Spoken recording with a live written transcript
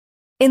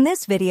In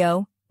this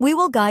video, we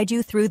will guide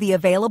you through the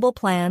available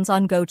plans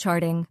on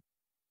GoCharting.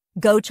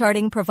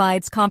 GoCharting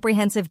provides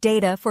comprehensive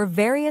data for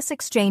various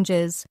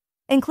exchanges,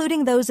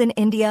 including those in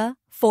India,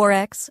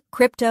 Forex,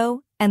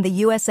 crypto, and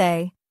the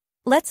USA.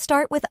 Let's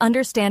start with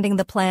understanding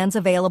the plans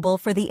available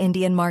for the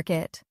Indian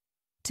market.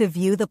 To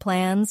view the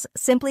plans,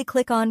 simply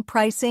click on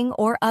Pricing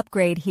or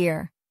Upgrade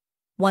here.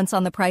 Once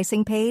on the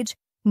pricing page,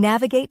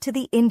 navigate to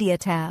the India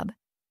tab.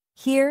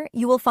 Here,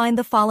 you will find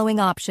the following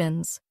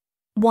options.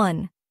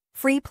 1.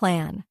 Free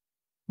plan.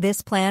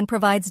 This plan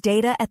provides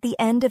data at the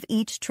end of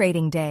each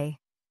trading day.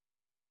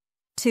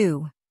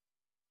 2.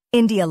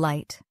 India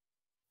Lite.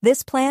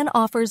 This plan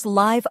offers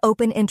live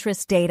open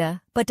interest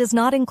data but does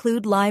not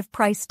include live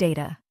price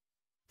data.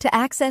 To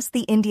access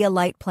the India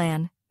Lite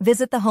plan,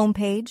 visit the home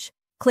page,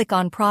 click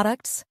on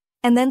Products,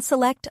 and then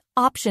select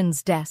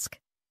Options Desk.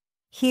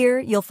 Here,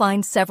 you'll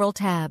find several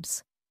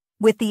tabs.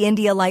 With the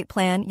India Lite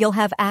plan, you'll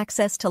have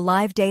access to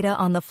live data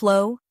on the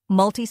Flow,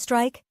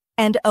 Multi-Strike,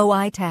 and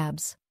OI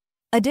tabs.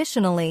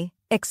 Additionally,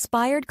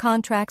 expired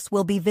contracts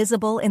will be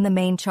visible in the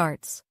main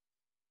charts.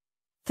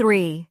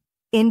 3.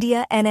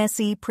 India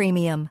NSE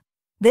Premium.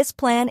 This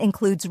plan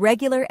includes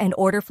regular and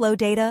order flow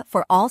data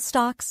for all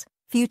stocks,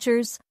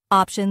 futures,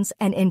 options,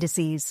 and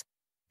indices.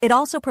 It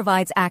also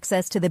provides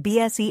access to the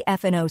BSE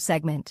F&O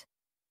segment.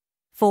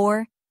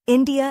 4.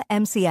 India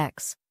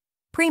MCX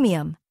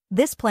Premium.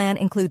 This plan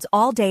includes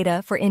all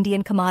data for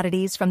Indian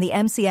commodities from the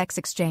MCX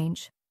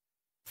exchange.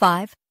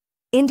 5.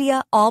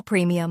 India All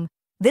Premium.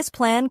 This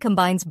plan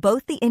combines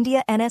both the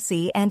India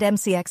NSE and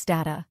MCX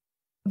data.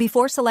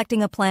 Before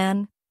selecting a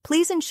plan,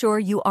 please ensure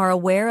you are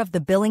aware of the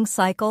billing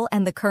cycle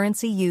and the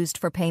currency used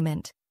for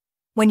payment.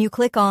 When you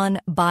click on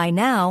Buy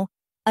Now,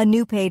 a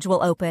new page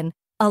will open,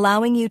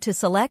 allowing you to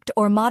select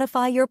or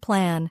modify your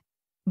plan.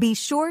 Be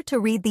sure to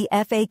read the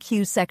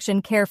FAQ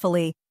section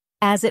carefully,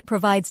 as it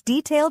provides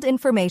detailed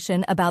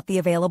information about the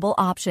available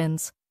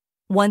options.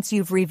 Once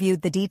you've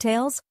reviewed the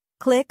details,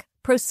 click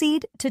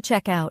Proceed to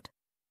Checkout.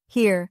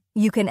 Here,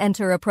 you can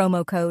enter a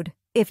promo code,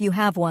 if you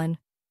have one.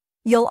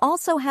 You'll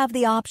also have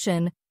the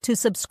option to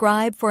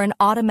subscribe for an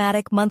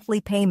automatic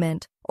monthly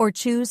payment or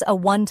choose a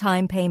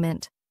one-time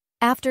payment.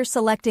 After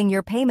selecting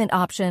your payment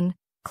option,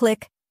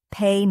 click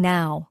Pay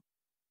Now.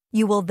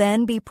 You will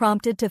then be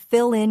prompted to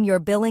fill in your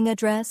billing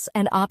address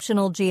and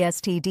optional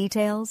GST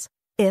details,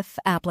 if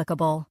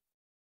applicable.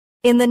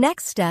 In the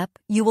next step,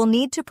 you will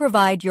need to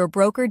provide your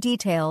broker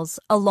details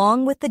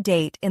along with the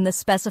date in the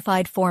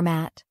specified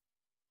format.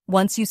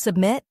 Once you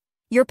submit,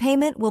 your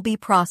payment will be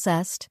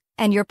processed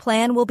and your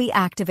plan will be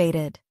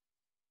activated.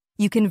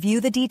 You can view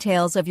the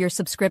details of your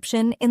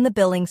subscription in the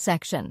billing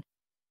section.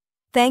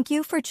 Thank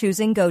you for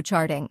choosing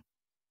GoCharting.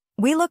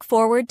 We look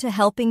forward to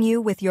helping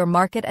you with your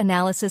market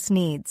analysis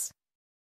needs.